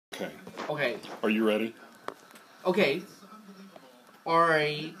Okay. Are you ready? Okay.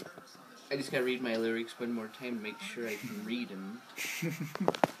 Alright. I just gotta read my lyrics one more time to make sure I can read them.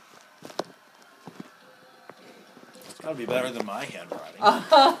 It's gotta be better than my handwriting.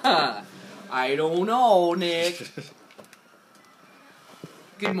 I don't know, Nick.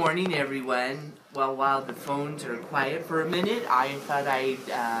 Good morning, everyone. Well, while the phones are quiet for a minute, I thought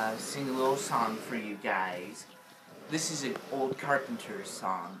I'd sing a little song for you guys. This is an old Carpenters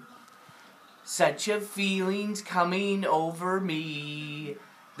song. Such a feeling's coming over me.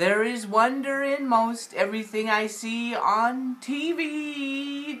 There is wonder in most everything I see on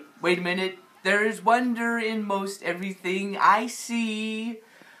TV. Wait a minute. There is wonder in most everything I see.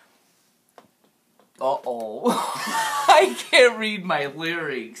 Uh-oh. I can't read my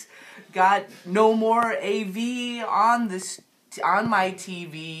lyrics. Got no more AV on my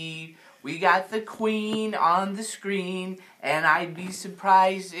TV. We got the Queen on the screen, and I'd be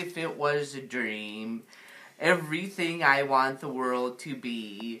surprised if it was a dream. Everything I want the world to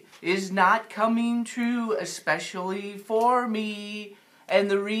be is not coming true, especially for me. And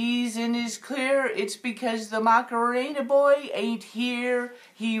the reason is clear, it's because the Macarena boy ain't here.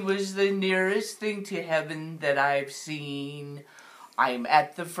 He was the nearest thing to heaven that I've seen. I'm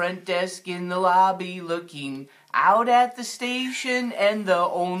at the front desk in the lobby looking out at the station, and the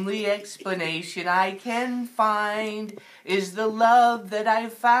only explanation I can find is the love that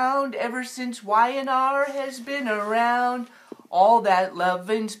I've found ever since Y&R has been around. All that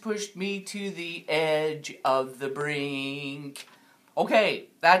lovin's pushed me to the edge of the brink. Okay,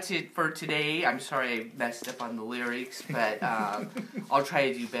 that's it for today. I'm sorry I messed up on the lyrics, but I'll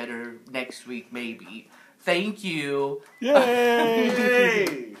try to do better next week, maybe. Thank you.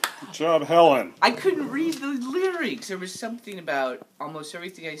 Yay! Good job, Helen. I couldn't read the lyrics. There was something about almost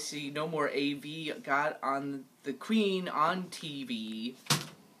everything I see. No more AV. Got on the Queen on TV.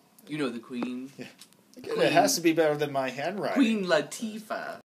 You know the Queen. Yeah. It has to be better than my handwriting. Queen Latifah.